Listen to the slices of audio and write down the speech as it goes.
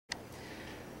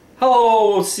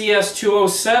Hello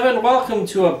CS207, welcome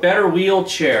to a better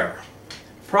wheelchair.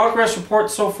 Progress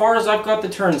report so far is I've got the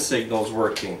turn signals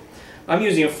working. I'm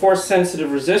using a force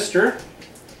sensitive resistor,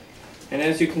 and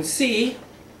as you can see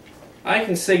I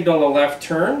can signal a left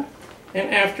turn,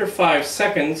 and after 5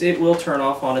 seconds it will turn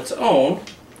off on its own.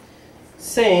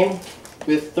 Same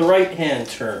with the right hand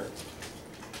turn.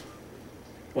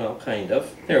 Well, kind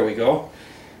of. There we go.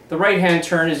 The right-hand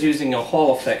turn is using a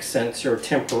Hall effect sensor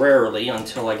temporarily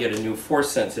until I get a new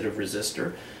force-sensitive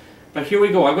resistor. But here we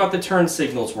go. I've got the turn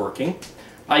signals working.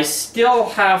 I still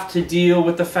have to deal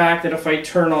with the fact that if I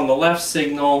turn on the left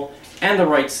signal and the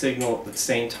right signal at the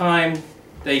same time,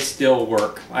 they still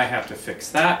work. I have to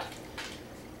fix that.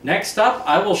 Next up,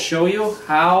 I will show you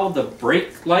how the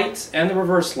brake lights and the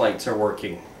reverse lights are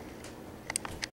working.